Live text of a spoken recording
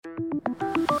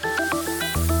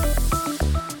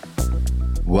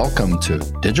Welcome to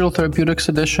Digital Therapeutics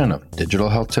edition of Digital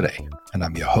Health Today, and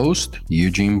I'm your host,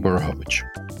 Eugene Borowicz.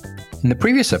 In the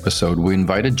previous episode, we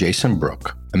invited Jason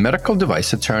Brook, a medical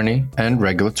device attorney and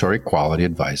regulatory quality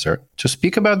advisor, to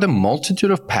speak about the multitude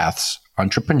of paths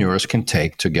entrepreneurs can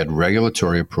take to get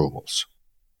regulatory approvals.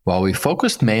 While we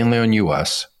focused mainly on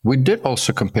US, we did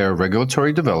also compare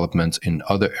regulatory developments in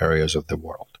other areas of the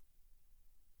world.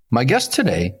 My guest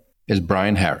today is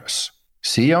Brian Harris,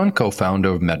 CEO and co-founder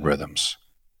of MedRhythms.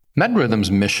 MedRhythms'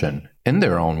 mission, in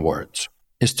their own words,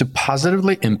 is to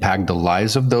positively impact the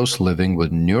lives of those living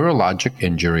with neurologic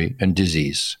injury and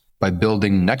disease by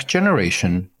building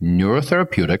next-generation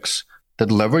neurotherapeutics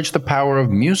that leverage the power of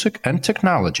music and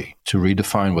technology to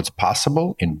redefine what's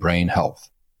possible in brain health.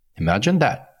 Imagine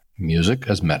that, music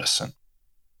as medicine.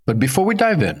 But before we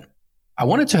dive in, I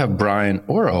wanted to have Brian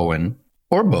or Owen,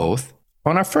 or both,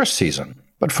 on our first season,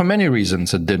 but for many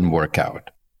reasons it didn't work out.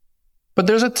 But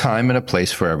there's a time and a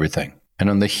place for everything. And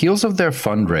on the heels of their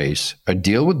fundraise, a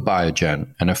deal with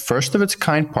Biogen, and a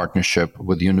first-of-its-kind partnership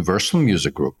with Universal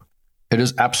Music Group, it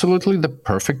is absolutely the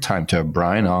perfect time to have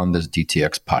Brian on this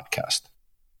DTX podcast.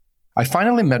 I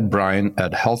finally met Brian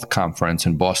at Health Conference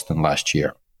in Boston last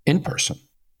year, in person.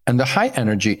 And the high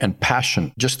energy and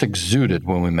passion just exuded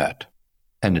when we met.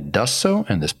 And it does so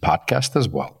in this podcast as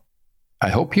well. I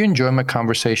hope you enjoy my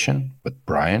conversation with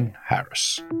Brian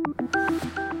Harris.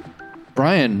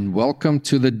 Brian, welcome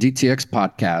to the DTX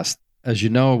podcast. As you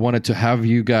know, I wanted to have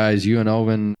you guys, you and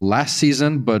Owen, last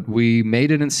season, but we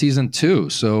made it in season 2.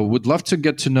 So would love to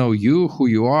get to know you, who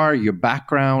you are, your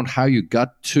background, how you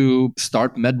got to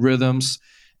start MedRhythms,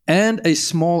 and a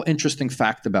small interesting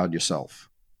fact about yourself.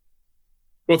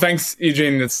 Well, thanks,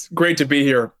 Eugene. It's great to be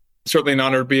here. Certainly an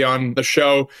honor to be on the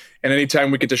show. And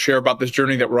anytime we get to share about this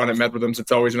journey that we're on at MedRhythms,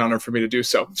 it's always an honor for me to do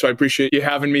so. So I appreciate you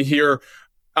having me here.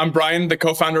 I'm Brian, the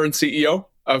co-founder and CEO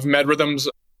of MedRhythms.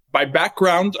 By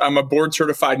background, I'm a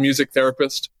board-certified music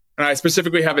therapist, and I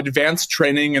specifically have advanced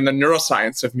training in the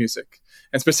neuroscience of music,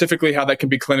 and specifically how that can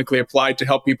be clinically applied to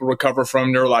help people recover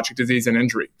from neurologic disease and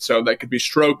injury. So that could be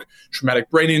stroke, traumatic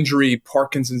brain injury,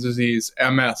 Parkinson's disease,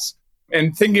 MS.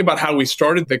 And thinking about how we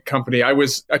started the company, I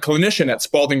was a clinician at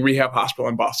Spaulding Rehab Hospital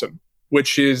in Boston,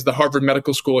 which is the Harvard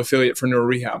Medical School affiliate for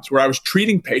neurorehabs, where I was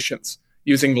treating patients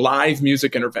using live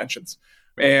music interventions,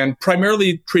 and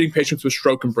primarily treating patients with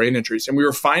stroke and brain injuries. And we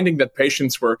were finding that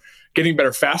patients were getting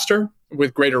better faster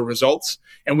with greater results.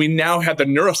 And we now had the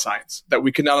neuroscience that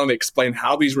we could not only explain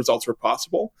how these results were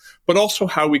possible, but also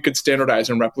how we could standardize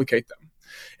and replicate them.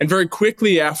 And very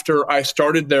quickly after I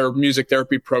started their music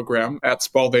therapy program at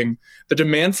Spaulding, the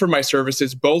demand for my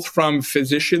services, both from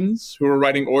physicians who were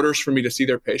writing orders for me to see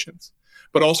their patients,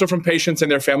 but also from patients and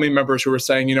their family members who were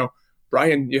saying,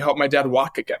 Brian, you helped my dad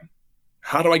walk again.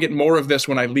 How do I get more of this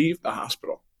when I leave the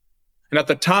hospital? And at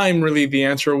the time, really, the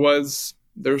answer was,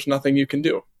 there's nothing you can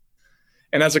do.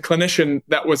 And as a clinician,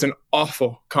 that was an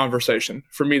awful conversation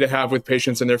for me to have with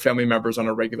patients and their family members on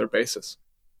a regular basis.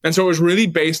 And so it was really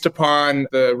based upon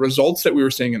the results that we were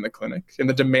seeing in the clinic and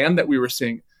the demand that we were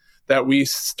seeing that we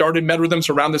started MedRhythms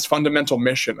around this fundamental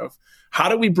mission of how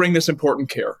do we bring this important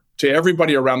care to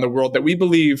everybody around the world that we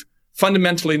believe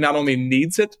fundamentally not only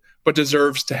needs it, but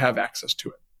deserves to have access to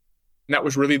it. And that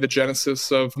was really the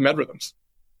genesis of MedRhythms.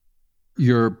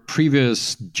 Your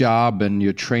previous job and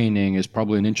your training is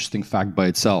probably an interesting fact by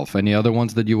itself. Any other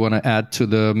ones that you want to add to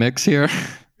the mix here?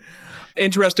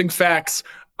 Interesting facts.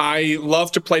 I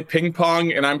love to play ping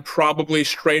pong, and I'm probably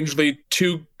strangely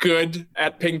too good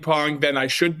at ping pong than I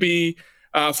should be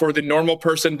for the normal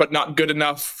person, but not good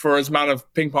enough for as amount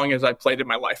of ping pong as I played in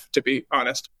my life, to be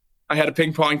honest. I had a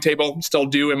ping pong table, still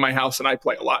do in my house, and I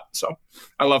play a lot. So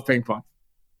I love ping pong.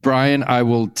 Brian, I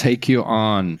will take you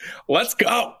on. Let's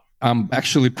go. I'm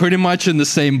actually pretty much in the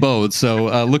same boat,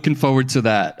 so looking forward to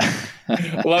that.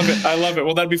 Love it. I love it.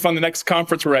 Well, that'd be fun. The next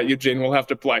conference we're at, Eugene, we'll have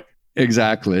to play.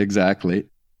 Exactly.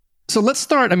 So let's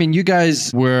start. You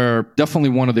guys were definitely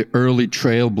one of the early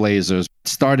trailblazers,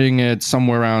 starting it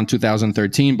somewhere around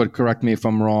 2013, but correct me if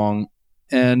I'm wrong.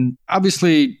 And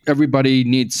obviously, everybody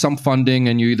needs some funding,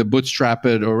 and you either bootstrap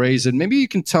it or raise it. Maybe you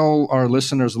can tell our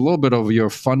listeners a little bit of your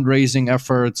fundraising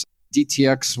efforts.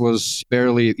 DTX was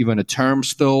barely even a term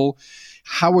still.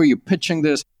 How are you pitching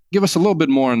this? Give us a little bit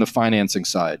more on the financing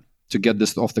side to get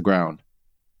this off the ground.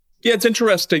 Yeah, it's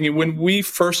interesting. When we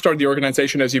first started the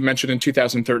organization, as you mentioned, in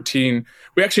 2013,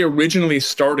 we actually originally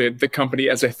started the company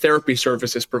as a therapy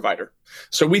services provider.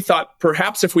 So we thought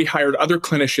perhaps if we hired other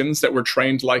clinicians that were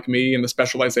trained like me in the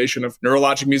specialization of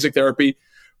neurologic music therapy,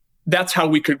 that's how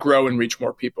we could grow and reach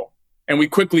more people. And we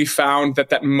quickly found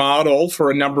that model,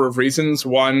 for a number of reasons,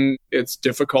 one, it's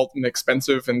difficult and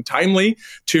expensive and timely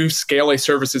to scale a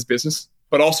services business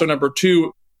But also, number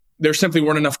two, there simply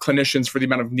weren't enough clinicians for the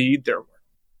amount of need there were.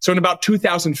 So in about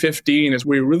 2015, as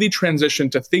we really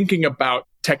transitioned to thinking about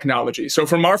technology. So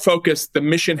from our focus, the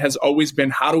mission has always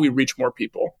been, how do we reach more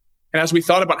people? And as we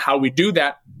thought about how we do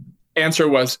that, answer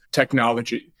was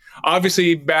technology.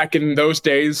 Obviously, back in those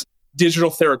days, digital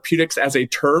therapeutics as a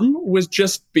term was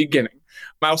just beginning.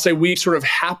 I'll say we sort of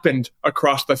happened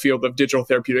across the field of digital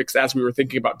therapeutics as we were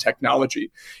thinking about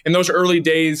technology. In those early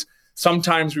days,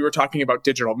 sometimes we were talking about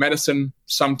digital medicine.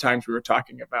 Sometimes we were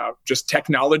talking about just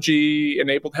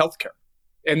technology-enabled healthcare.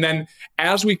 And then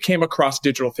as we came across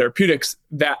digital therapeutics,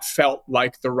 that felt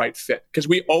like the right fit, because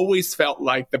we always felt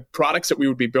like the products that we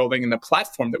would be building and the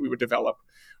platform that we would develop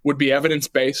would be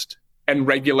evidence-based and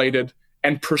regulated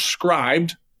and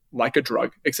prescribed like a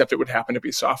drug, except it would happen to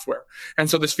be software. And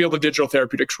so this field of digital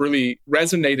therapeutics really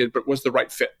resonated, but was the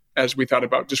right fit as we thought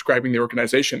about describing the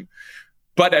organization.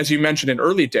 But as you mentioned, in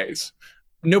early days,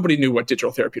 nobody knew what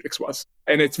digital therapeutics was.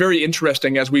 And it's very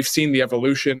interesting as we've seen the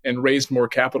evolution and raised more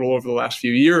capital over the last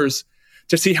few years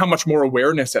to see how much more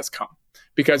awareness has come.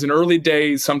 Because in early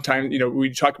days, sometimes, we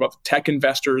talk about tech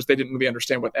investors, they didn't really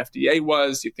understand what FDA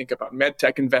was. You think about med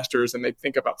tech investors and they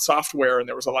think about software, and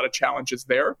there was a lot of challenges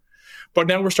there. But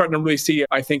now we're starting to really see,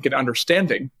 I think, an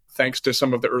understanding, thanks to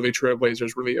some of the early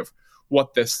trailblazers, really, of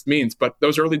what this means. But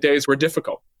those early days were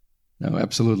difficult. No,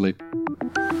 absolutely.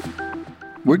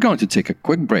 We're going to take a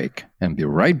quick break and be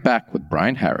right back with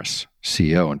Brian Harris,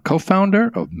 CEO and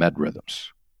co-founder of MedRhythms.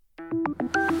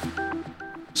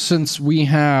 Since we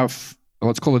have,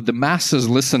 let's call it, the masses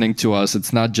listening to us,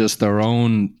 it's not just our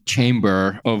own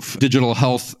chamber of digital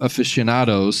health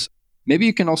aficionados. Maybe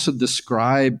you can also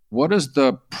describe what is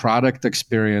the product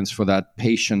experience for that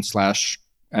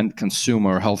patient/end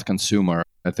consumer, health consumer.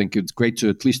 I think it's great to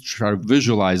at least try to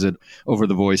visualize it over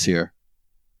the voice here.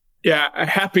 Yeah,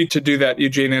 happy to do that,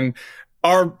 Eugene. And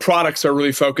our products are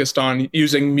really focused on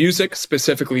using music,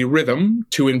 specifically rhythm,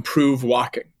 to improve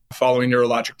walking following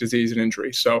neurologic disease and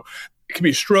injury. So it could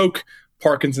be stroke,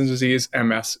 Parkinson's disease,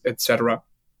 MS, etc.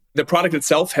 The product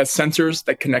itself has sensors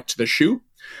that connect to the shoe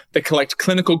that collect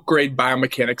clinical grade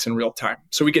biomechanics in real time.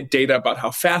 So we get data about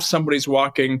how fast somebody's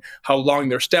walking, how long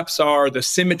their steps are, the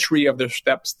symmetry of their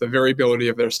steps, the variability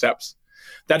of their steps.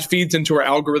 That feeds into our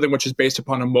algorithm, which is based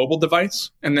upon a mobile device,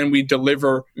 and then we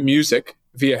deliver music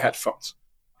via headphones.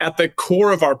 At the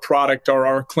core of our product are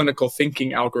our clinical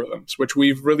thinking algorithms, which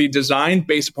we've really designed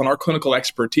based upon our clinical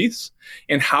expertise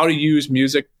in how to use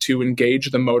music to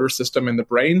engage the motor system in the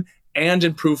brain and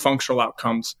improve functional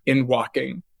outcomes in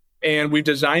walking. And we've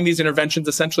designed these interventions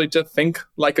essentially to think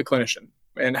like a clinician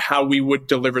and how we would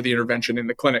deliver the intervention in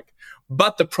the clinic.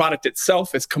 But the product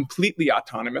itself is completely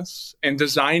autonomous and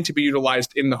designed to be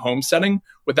utilized in the home setting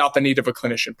without the need of a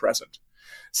clinician present.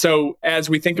 So as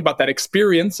we think about that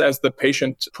experience, as the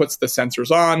patient puts the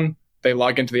sensors on, they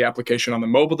log into the application on the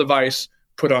mobile device,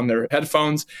 put on their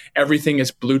headphones, everything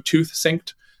is Bluetooth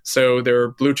synced. So there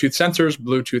are Bluetooth sensors,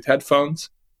 Bluetooth headphones.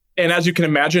 And as you can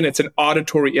imagine, it's an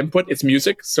auditory input. It's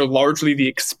music. So largely the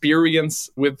experience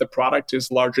with the product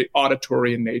is largely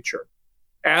auditory in nature.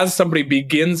 As somebody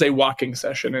begins a walking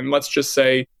session, and let's just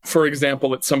say, for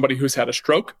example, it's somebody who's had a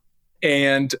stroke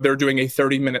and they're doing a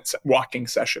 30-minute walking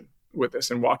session with this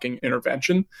and walking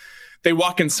intervention. They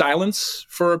walk in silence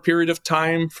for a period of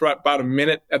time, for about a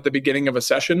minute at the beginning of a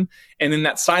session. And in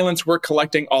that silence, we're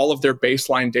collecting all of their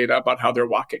baseline data about how they're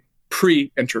walking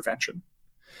pre-intervention.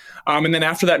 And then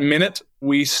after that minute,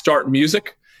 we start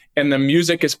music, and the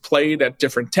music is played at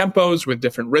different tempos with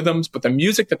different rhythms, but the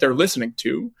music that they're listening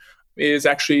to is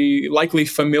actually likely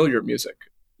familiar music.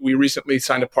 We recently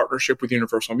signed a partnership with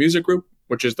Universal Music Group,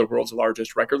 which is the world's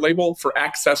largest record label, for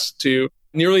access to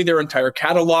nearly their entire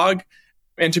catalog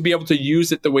and to be able to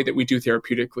use it the way that we do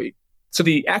therapeutically. So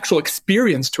the actual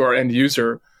experience to our end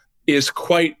user is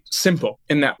quite simple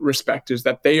in that respect, is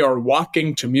that they are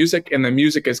walking to music and the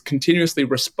music is continuously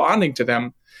responding to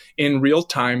them in real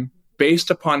time based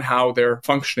upon how they're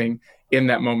functioning in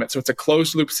that moment. So it's a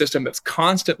closed loop system that's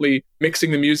constantly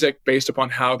mixing the music based upon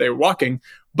how they're walking,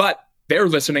 but they're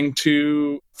listening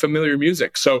to familiar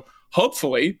music. So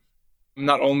hopefully,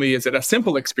 not only is it a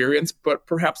simple experience, but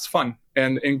perhaps fun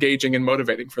and engaging and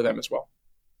motivating for them as well.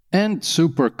 And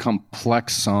super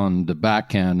complex on the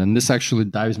back end. And this actually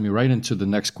dives me right into the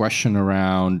next question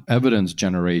around evidence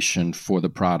generation for the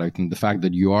product and the fact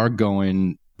that you are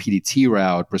going PDT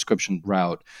route, prescription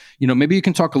route. Maybe you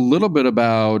can talk a little bit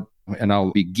about, and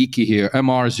I'll be geeky here,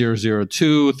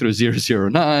 MR002 through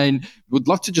 009. Would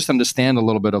love to just understand a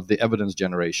little bit of the evidence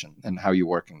generation and how you're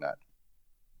working that.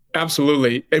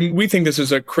 Absolutely. And we think this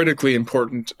is a critically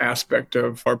important aspect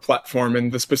of our platform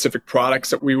and the specific products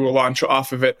that we will launch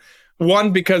off of it.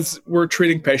 One, because we're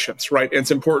treating patients, right?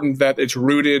 It's important that it's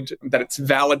rooted, that it's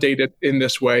validated in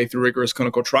this way through rigorous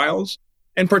clinical trials.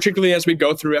 And particularly as we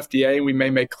go through FDA, we may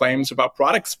make claims about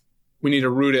products. We need to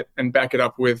root it and back it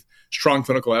up with strong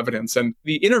clinical evidence. And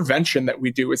the intervention that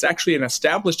we do is actually an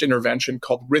established intervention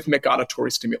called rhythmic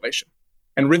auditory stimulation.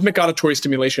 And rhythmic auditory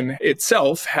stimulation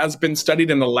itself has been studied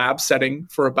in the lab setting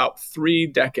for about 3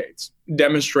 decades,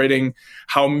 demonstrating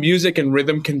how music and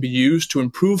rhythm can be used to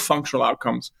improve functional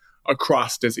outcomes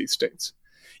across disease states.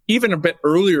 Even a bit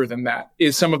earlier than that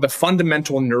is some of the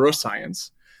fundamental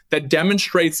neuroscience that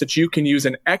demonstrates that you can use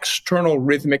an external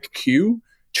rhythmic cue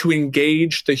to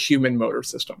engage the human motor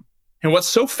system. And what's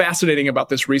so fascinating about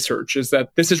this research is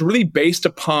that this is really based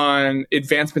upon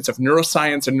advancements of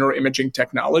neuroscience and neuroimaging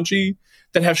technology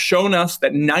that have shown us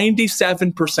that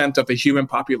 97% of the human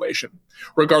population,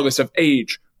 regardless of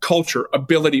age, culture,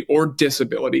 ability, or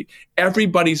disability,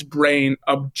 everybody's brain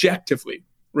objectively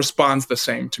responds the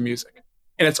same to music.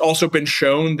 And it's also been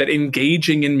shown that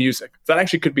engaging in music, that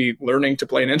actually could be learning to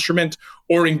play an instrument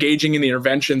or engaging in the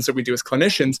interventions that we do as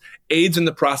clinicians, aids in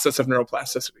the process of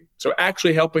neuroplasticity. So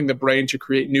actually helping the brain to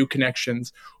create new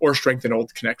connections or strengthen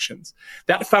old connections.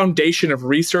 That foundation of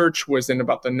research was in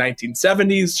about the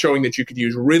 1970s, showing that you could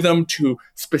use rhythm to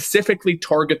specifically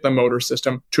target the motor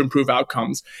system to improve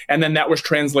outcomes. And then that was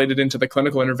translated into the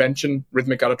clinical intervention,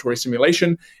 rhythmic auditory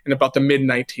stimulation, in about the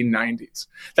mid-1990s.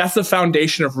 That's the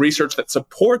foundation of research that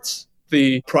supports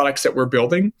the products that we're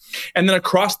building. And then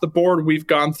across the board, we've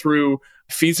gone through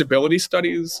feasibility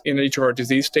studies in each of our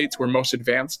disease states. We're most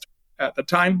advanced at the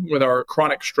time with our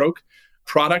chronic stroke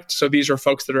product. So these are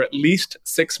folks that are at least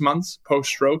 6 months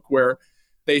post-stroke where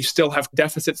they still have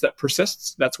deficits that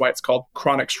persist. That's why it's called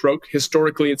chronic stroke.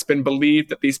 Historically, it's been believed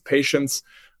that these patients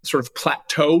sort of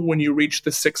plateau when you reach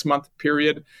the 6-month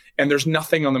period. And there's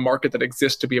nothing on the market that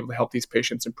exists to be able to help these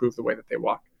patients improve the way that they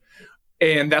walk.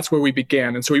 And that's where we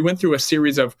began. And so we went through a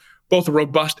series of both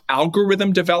robust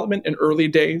algorithm development in early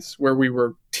days, where we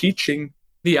were teaching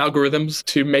the algorithms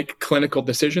to make clinical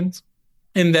decisions.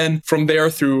 And then from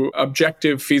there through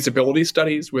objective feasibility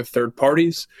studies with third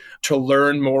parties to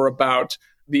learn more about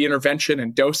the intervention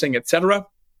and dosing, et cetera.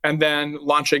 And then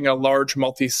launching a large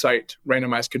multi-site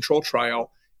randomized control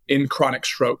trial in chronic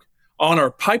stroke. On our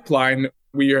pipeline,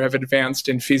 we have advanced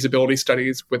in feasibility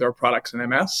studies with our products in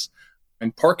MS,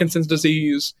 in Parkinson's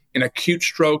disease, in acute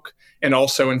stroke, and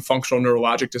also in functional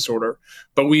neurologic disorder.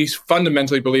 But we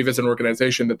fundamentally believe as an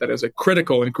organization that that is a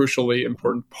critical and crucially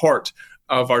important part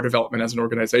of our development as an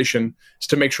organization, is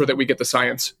to make sure that we get the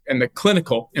science and the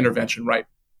clinical intervention right.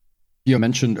 You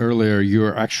mentioned earlier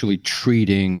you're actually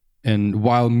treating, and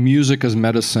while music is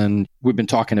medicine, we've been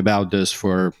talking about this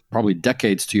for probably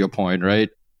decades, to your point, right?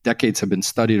 Decades have been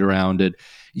studied around it.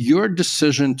 Your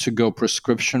decision to go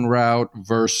prescription route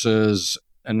versus,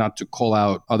 and not to call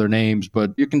out other names,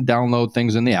 but you can download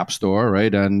things in the App Store,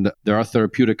 right? And there are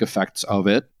therapeutic effects of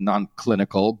it,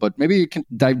 non-clinical, but maybe you can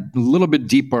dive a little bit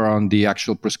deeper on the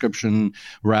actual prescription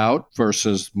route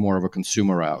versus more of a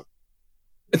consumer route.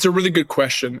 It's a really good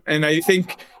question. And I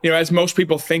think, as most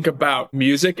people think about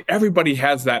music, everybody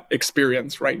has that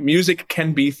experience, right? Music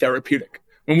can be therapeutic.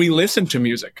 When we listen to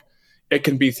music, it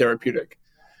can be therapeutic.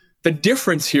 The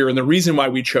difference here, and the reason why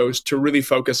we chose to really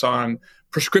focus on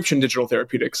prescription digital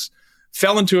therapeutics,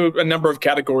 fell into a number of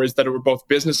categories that were both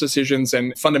business decisions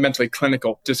and fundamentally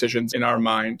clinical decisions in our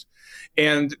mind.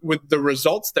 And with the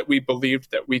results that we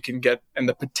believed that we can get and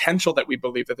the potential that we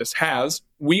believe that this has,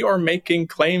 we are making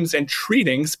claims and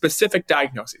treating specific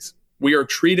diagnoses. We are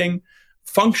treating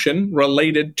function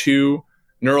related to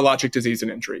neurologic disease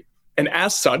and injury. And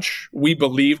as such, we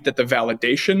believe that the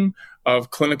validation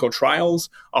of clinical trials,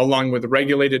 along with a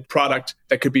regulated product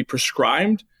that could be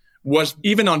prescribed, was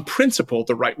even on principle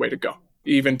the right way to go,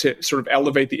 even to sort of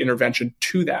elevate the intervention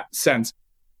to that sense.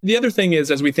 The other thing is,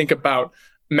 as we think about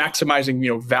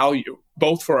maximizing, value,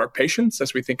 both for our patients,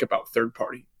 as we think about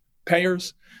third-party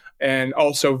payers, and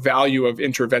also value of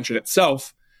intervention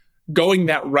itself, going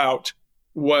that route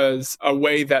was a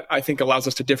way that I think allows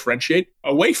us to differentiate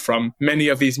away from many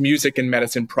of these music and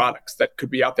medicine products that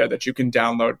could be out there that you can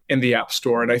download in the App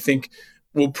Store. And I think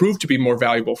will prove to be more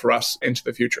valuable for us into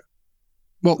the future.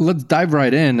 Well, let's dive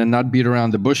right in and not beat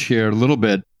around the bush here a little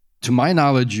bit. To my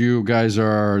knowledge, you guys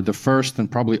are the first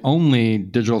and probably only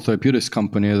digital therapeutics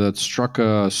company that struck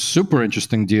a super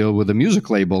interesting deal with a music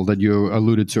label that you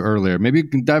alluded to earlier. Maybe you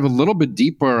can dive a little bit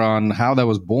deeper on how that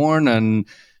was born and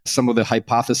some of the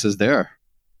hypotheses there.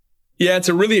 Yeah, it's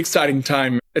a really exciting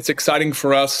time. It's exciting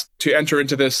for us to enter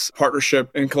into this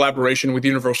partnership in collaboration with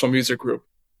Universal Music Group.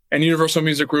 And Universal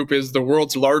Music Group is the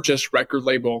world's largest record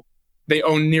label. They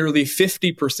own nearly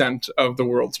 50% of the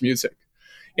world's music.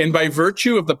 And by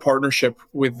virtue of the partnership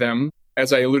with them,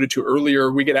 as I alluded to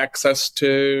earlier, we get access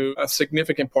to a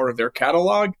significant part of their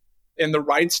catalog and the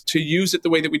rights to use it the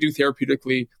way that we do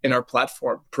therapeutically in our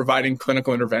platform, providing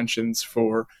clinical interventions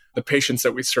for the patients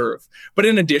that we serve. But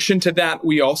in addition to that,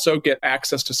 we also get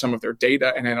access to some of their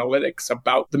data and analytics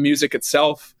about the music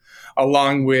itself,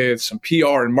 along with some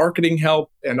PR and marketing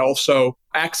help, and also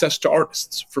access to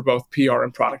artists for both PR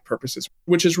and product purposes,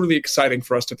 which is really exciting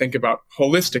for us to think about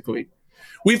holistically.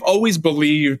 We've always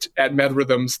believed at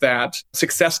MedRhythms that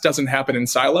success doesn't happen in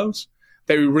silos,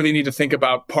 that we really need to think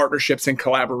about partnerships and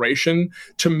collaboration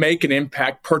to make an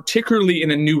impact, particularly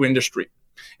in a new industry.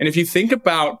 And if you think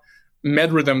about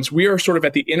MedRhythms, we are sort of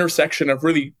at the intersection of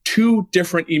really two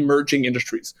different emerging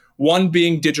industries, one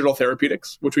being digital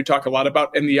therapeutics, which we talk a lot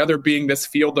about, and the other being this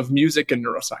field of music and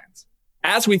neuroscience.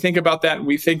 As we think about that,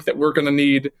 we think that we're going to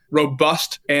need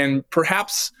robust and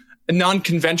perhaps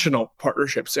non-conventional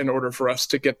partnerships in order for us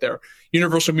to get there.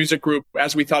 Universal Music Group,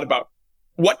 as we thought about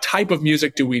what type of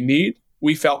music do we need,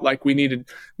 we felt like we needed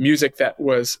music that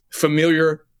was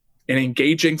familiar and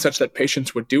engaging such that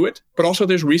patients would do it. But also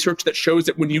there's research that shows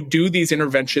that when you do these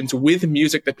interventions with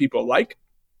music that people like,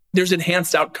 there's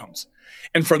enhanced outcomes.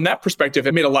 And from that perspective,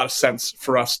 it made a lot of sense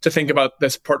for us to think about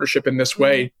this partnership in this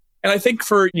way. And I think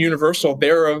for Universal,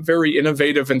 they're a very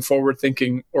innovative and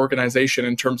forward-thinking organization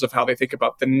in terms of how they think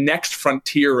about the next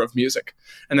frontier of music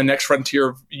and the next frontier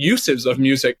of uses of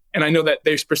music. And I know that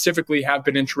they specifically have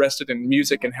been interested in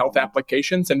music and health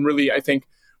applications. And really, I think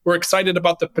we're excited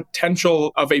about the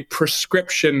potential of a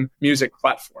prescription music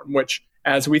platform, which,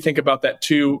 as we think about that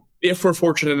too, if we're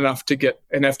fortunate enough to get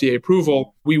an FDA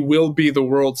approval, we will be the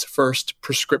world's first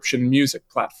prescription music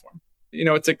platform.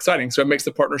 It's exciting. So it makes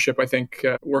the partnership, I think,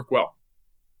 work well.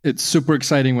 It's super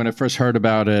exciting. When I first heard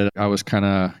about it, I was kind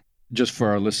of, just for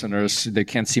our listeners, they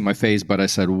can't see my face, but I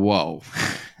said, whoa,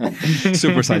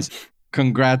 super excited.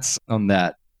 Congrats on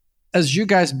that. As you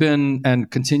guys been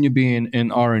and continue being in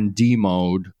R&D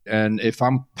mode, and if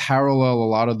I'm parallel a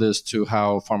lot of this to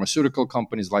how pharmaceutical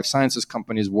companies, life sciences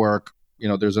companies work,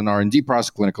 there's an R&D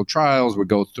process, clinical trials, we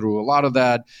go through a lot of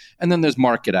that, and then there's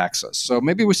market access. So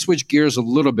maybe we switch gears a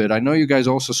little bit. I know you guys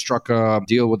also struck a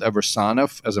deal with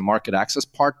Eversana as a market access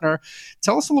partner.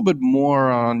 Tell us a little bit more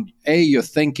on A, your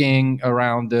thinking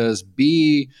around this,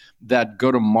 B, that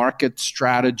go-to-market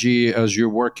strategy as you're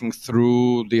working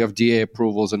through the FDA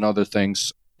approvals and other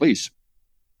things, please.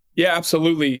 Yeah,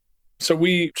 absolutely. So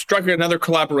we struck another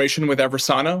collaboration with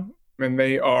Eversana, and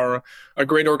they are a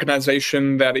great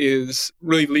organization that is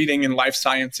really leading in life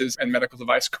sciences and medical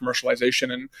device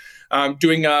commercialization, and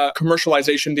doing a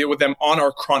commercialization deal with them on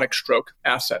our chronic stroke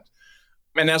asset.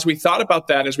 And as we thought about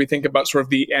that, as we think about sort of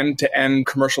the end-to-end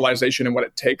commercialization and what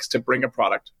it takes to bring a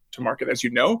product to market, as you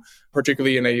know,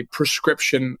 particularly in a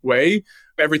prescription way,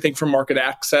 everything from market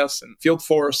access and field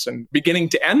force and beginning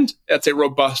to end, that's a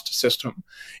robust system.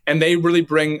 And they really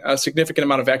bring a significant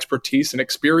amount of expertise and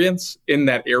experience in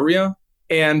that area.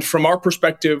 And from our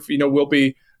perspective, we'll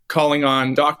be calling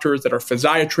on doctors that are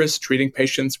physiatrists, treating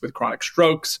patients with chronic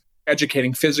strokes,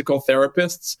 educating physical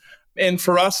therapists. And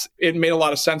for us, it made a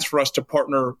lot of sense for us to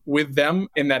partner with them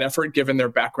in that effort, given their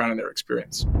background and their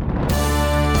experience.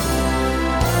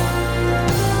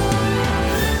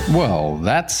 Well,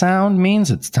 that sound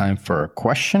means it's time for a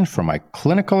question from my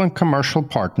clinical and commercial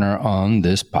partner on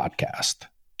this podcast,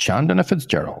 Chandana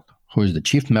Fitzgerald, who is the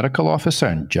Chief Medical Officer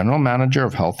and General Manager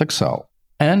of Health Excel,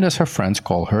 and as her friends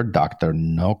call her, Dr.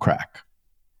 No Crack.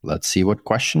 Let's see what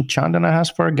question Chandana has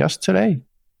for our guest today.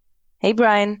 Hey,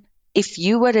 Brian. If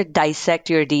you were to dissect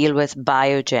your deal with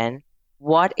Biogen,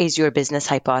 what is your business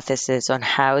hypothesis on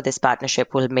how this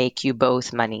partnership will make you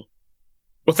both money?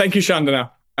 Well, thank you,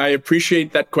 Chandana. I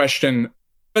appreciate that question.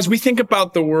 As we think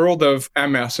about the world of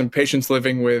MS and patients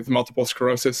living with multiple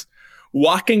sclerosis,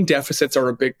 walking deficits are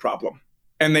a big problem,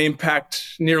 and they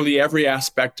impact nearly every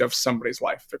aspect of somebody's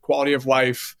life, their quality of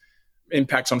life,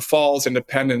 impacts on falls,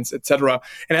 independence, et cetera.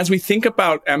 And as we think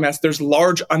about MS, there's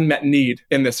large unmet need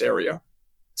in this area.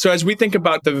 So as we think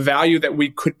about the value that we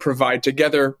could provide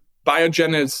together,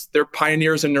 Biogen they're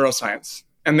pioneers in neuroscience,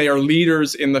 and they are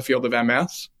leaders in the field of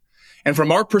MS. And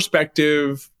from our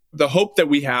perspective, the hope that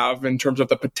we have in terms of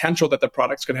the potential that the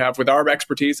products could have with our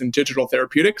expertise in digital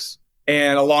therapeutics,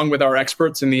 and along with our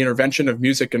experts in the intervention of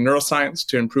music and neuroscience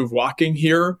to improve walking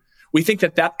here, we think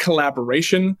that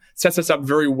collaboration sets us up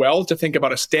very well to think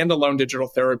about a standalone digital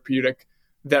therapeutic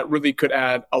that really could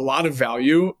add a lot of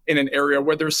value in an area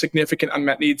where there's significant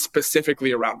unmet needs,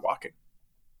 specifically around walking.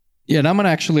 Yeah, and I'm going to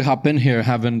actually hop in here,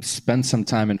 having spent some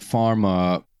time in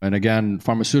pharma. And again,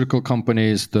 pharmaceutical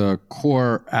companies, the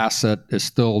core asset is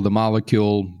still the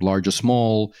molecule, large or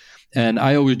small. And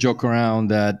I always joke around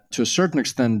that to a certain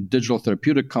extent, digital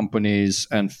therapeutic companies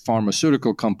and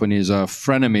pharmaceutical companies are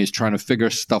frenemies trying to figure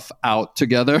stuff out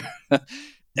together.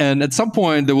 And at some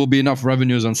point, there will be enough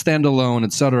revenues on standalone,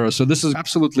 et cetera. So this is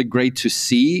absolutely great to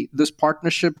see this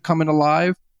partnership coming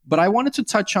alive. But I wanted to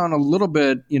touch on a little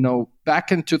bit,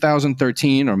 back in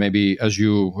 2013, or maybe as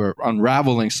you were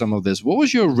unraveling some of this, what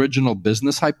was your original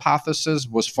business hypothesis?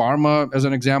 Was pharma, as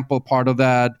an example, part of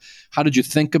that? How did you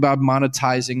think about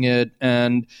monetizing it?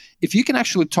 And if you can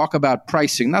actually talk about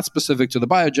pricing, not specific to the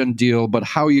Biogen deal, but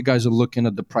how you guys are looking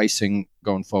at the pricing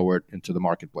going forward into the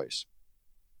marketplace.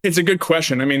 It's a good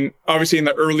question. I mean, obviously in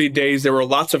the early days, there were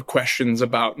lots of questions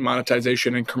about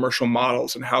monetization and commercial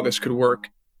models and how this could work.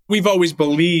 We've always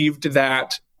believed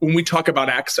that when we talk about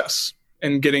access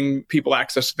and getting people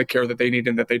access to the care that they need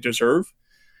and that they deserve,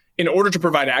 in order to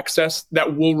provide access,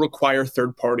 that will require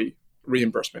third-party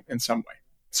reimbursement in some way.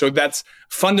 So that's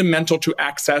fundamental to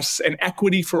access and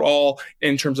equity for all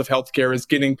in terms of healthcare, is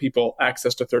getting people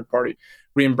access to third-party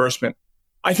reimbursement.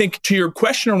 I think to your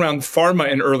question around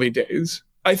pharma in early days,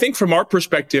 I think from our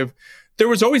perspective, there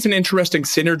was always an interesting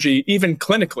synergy, even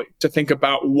clinically, to think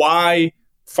about why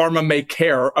pharma may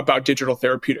care about digital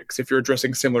therapeutics if you're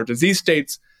addressing similar disease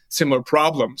states, similar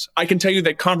problems. I can tell you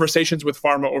that conversations with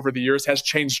pharma over the years has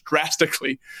changed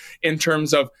drastically in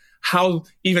terms of how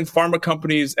even pharma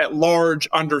companies at large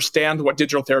understand what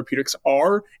digital therapeutics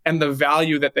are and the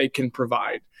value that they can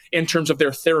provide in terms of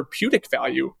their therapeutic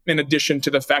value, in addition to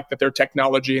the fact that they're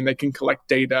technology and they can collect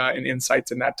data and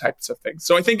insights and that types of things.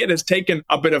 So I think it has taken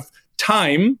a bit of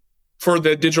time for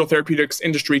the digital therapeutics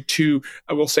industry to,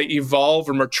 I will say, evolve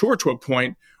or mature to a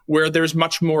point where there's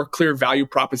much more clear value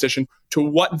proposition to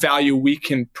what value we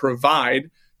can provide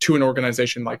to an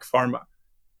organization like pharma.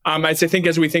 I think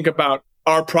as we think about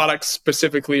our products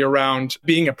specifically around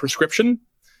being a prescription,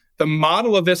 the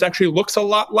model of this actually looks a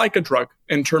lot like a drug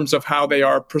in terms of how they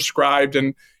are prescribed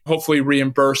and hopefully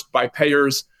reimbursed by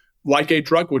payers, like a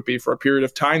drug would be for a period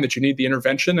of time that you need the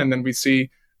intervention. And then we see,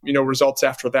 results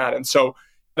after that. And so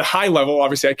at a high level,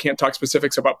 obviously I can't talk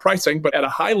specifics about pricing, but at a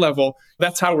high level,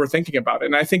 that's how we're thinking about it.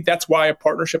 And I think that's why a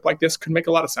partnership like this could make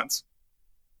a lot of sense.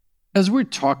 As we're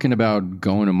talking about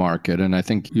going to market, and I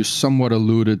think you somewhat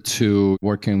alluded to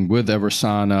working with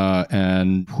Eversana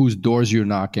and whose doors you're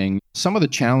knocking, some of the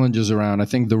challenges around, I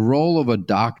think the role of a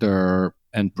doctor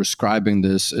and prescribing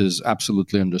this is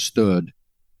absolutely understood.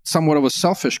 Somewhat of a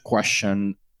selfish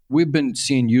question. We've been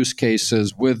seeing use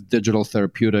cases with digital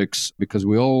therapeutics because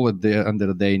we all, at the end of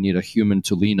the day, need a human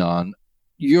to lean on.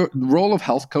 Your role of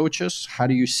health coaches, how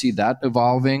do you see that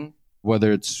evolving,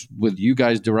 whether it's with you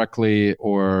guys directly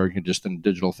or just in the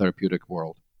digital therapeutic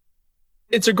world?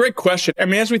 It's a great question. I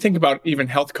mean, as we think about even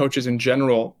health coaches in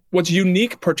general, what's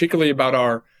unique particularly about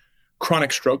our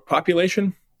chronic stroke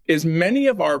population is many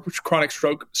of our chronic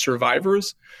stroke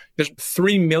survivors, there's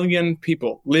 3 million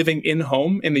people living in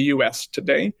home in the US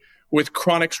today with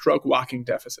chronic stroke walking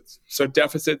deficits. So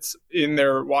deficits in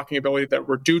their walking ability that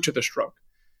were due to the stroke.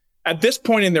 At this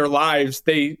point in their lives,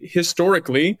 they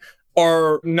historically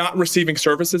are not receiving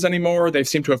services anymore. They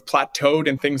seem to have plateaued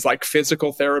in things like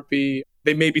physical therapy.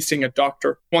 They may be seeing a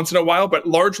doctor once in a while, but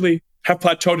largely have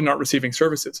plateaued and not receiving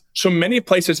services. So many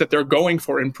places that they're going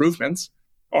for improvements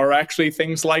are actually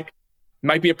things like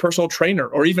might be a personal trainer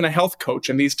or even a health coach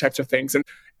and these types of things. And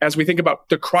as we think about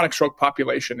the chronic stroke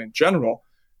population in general,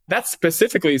 that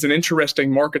specifically is an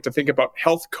interesting market to think about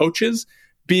health coaches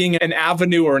being an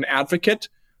avenue or an advocate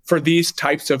for these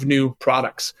types of new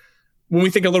products. When we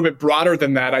think a little bit broader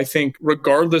than that, I think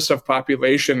regardless of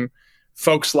population,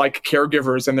 folks like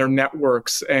caregivers and their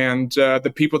networks and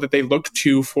the people that they look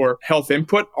to for health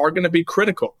input are going to be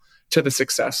critical to the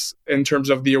success in terms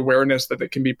of the awareness that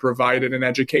it can be provided and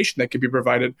education that can be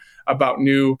provided about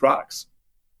new products.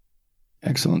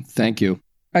 Excellent. Thank you.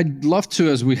 I'd love to,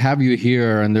 as we have you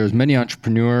here, and there's many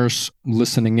entrepreneurs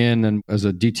listening in, and as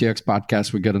a DTX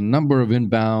podcast, we get a number of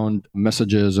inbound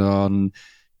messages on,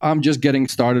 I'm just getting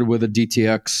started with a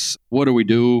DTX. What do we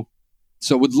do?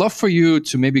 So would love for you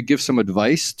to maybe give some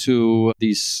advice to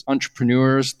these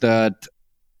entrepreneurs that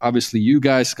obviously you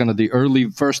guys, kind of the early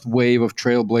first wave of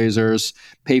trailblazers,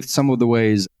 paved some of the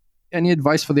ways. Any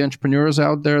advice for the entrepreneurs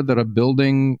out there that are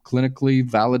building clinically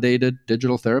validated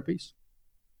digital therapies?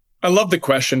 I love the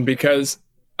question because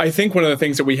I think one of the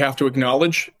things that we have to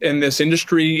acknowledge in this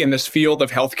industry, in this field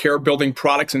of healthcare, building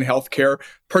products in healthcare,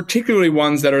 particularly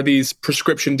ones that are these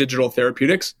prescription digital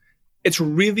therapeutics, it's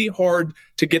really hard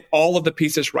to get all of the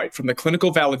pieces right, from the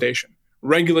clinical validation,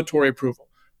 regulatory approval,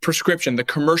 prescription, the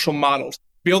commercial models,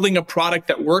 building a product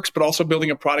that works, but also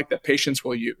building a product that patients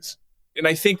will use. And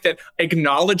I think that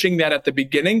acknowledging that at the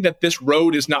beginning, that this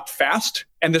road is not fast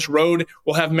and this road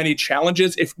will have many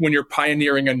challenges when you're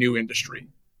pioneering a new industry.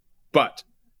 But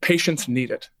patients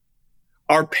need it.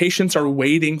 Our patients are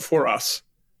waiting for us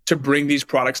to bring these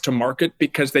products to market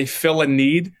because they fill a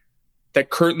need that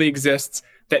currently exists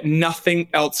that nothing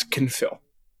else can fill.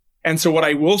 And so what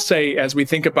I will say as we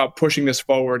think about pushing this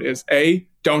forward is A,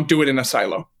 don't do it in a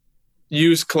silo.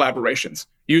 Use collaborations,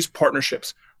 use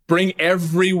partnerships, bring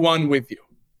everyone with you.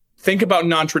 Think about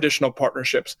non-traditional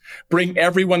partnerships. Bring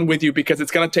everyone with you because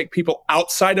it's going to take people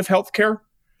outside of healthcare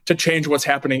to change what's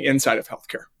happening inside of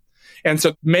healthcare. And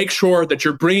so make sure that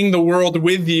you're bringing the world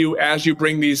with you as you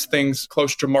bring these things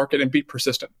closer to market and be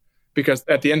persistent. Because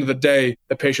at the end of the day,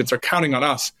 the patients are counting on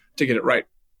us to get it right.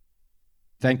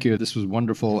 Thank you. This was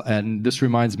wonderful. And this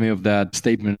reminds me of that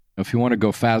statement, if you want to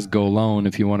go fast, go alone.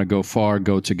 If you want to go far,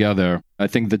 go together. I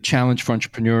think the challenge for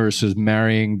entrepreneurs is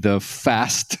marrying the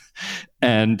fast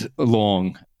and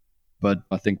long. But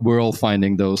I think we're all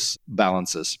finding those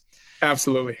balances.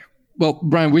 Absolutely. Well,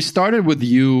 Brian, we started with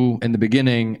you in the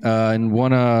beginning and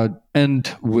want to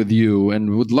end with you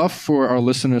and would love for our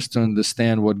listeners to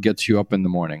understand what gets you up in the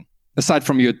morning, aside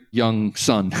from your young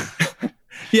son.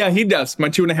 Yeah, he does. My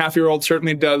 2.5-year-old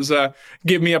certainly does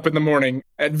give me up in the morning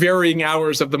at varying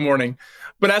hours of the morning.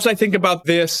 But as I think about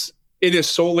this, it is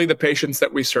solely the patients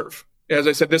that we serve. As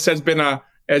I said, this has been,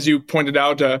 as you pointed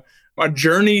out, a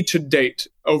journey to date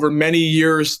over many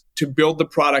years to build the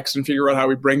products and figure out how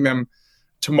we bring them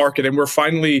to market. And we're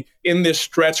finally in this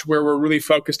stretch where we're really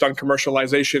focused on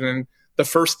commercialization and the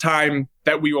first time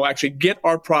that we will actually get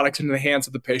our products into the hands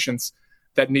of the patients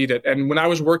that need it. And when I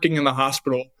was working in the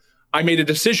hospital, I made a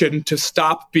decision to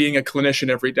stop being a clinician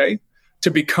every day, to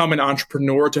become an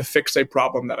entrepreneur, to fix a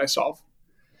problem that I solve.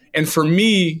 And for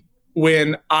me,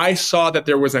 when I saw that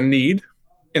there was a need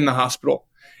in the hospital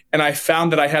and I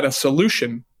found that I had a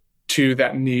solution to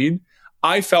that need,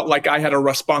 I felt like I had a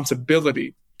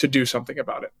responsibility to do something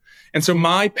about it. And so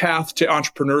my path to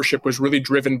entrepreneurship was really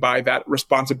driven by that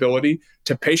responsibility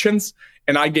to patients.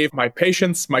 And I gave my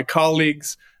patients, my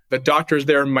colleagues, the doctors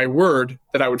there, my word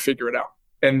that I would figure it out.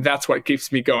 And that's what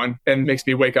keeps me going and makes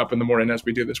me wake up in the morning as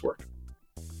we do this work.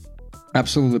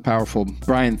 Absolutely powerful.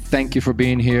 Brian, thank you for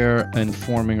being here and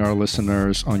informing our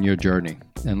listeners on your journey.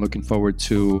 And looking forward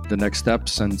to the next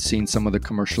steps and seeing some of the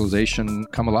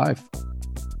commercialization come alive.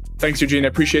 Thanks, Eugene. I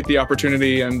appreciate the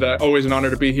opportunity and always an honor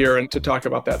to be here and to talk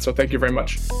about that. So thank you very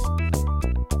much.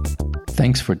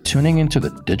 Thanks for tuning into the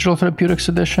Digital Therapeutics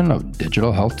edition of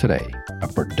Digital Health Today, a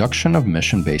production of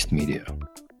Mission-Based Media.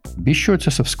 Be sure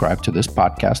to subscribe to this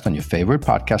podcast on your favorite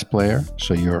podcast player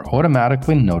so you're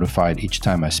automatically notified each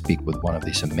time I speak with one of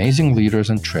these amazing leaders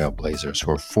and trailblazers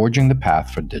who are forging the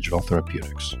path for digital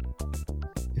therapeutics.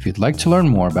 If you'd like to learn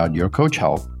more about Your Coach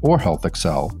Health or Health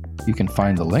Excel, you can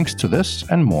find the links to this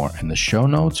and more in the show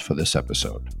notes for this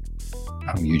episode.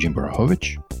 I'm Eugene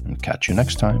Borukhovich, and catch you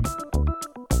next time.